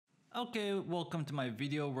Okay, welcome to my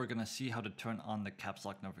video. We're gonna see how to turn on the caps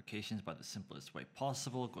lock notifications by the simplest way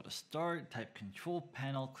possible. Go to start, type control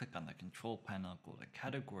panel, click on the control panel, go to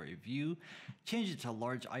category view, change it to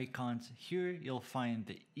large icons. Here you'll find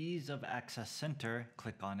the ease of access center,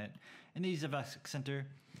 click on it. In the ease of access center,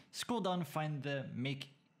 scroll down, find the make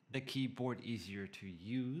the keyboard easier to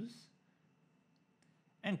use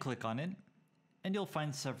and click on it. And you'll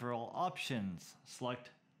find several options.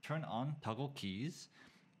 Select turn on toggle keys.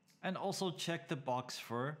 And also check the box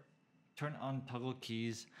for turn on toggle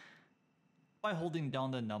keys by holding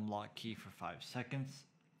down the numlock key for 5 seconds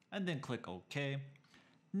and then click OK.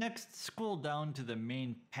 Next, scroll down to the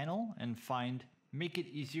main panel and find make it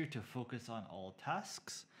easier to focus on all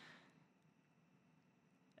tasks.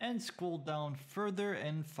 And scroll down further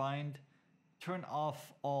and find turn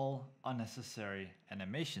off all unnecessary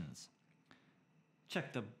animations.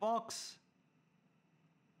 Check the box,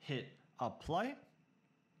 hit apply,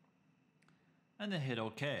 and then hit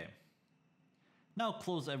OK. Now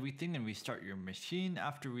close everything and restart your machine.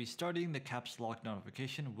 After restarting, the caps lock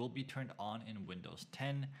notification will be turned on in Windows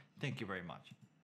 10. Thank you very much.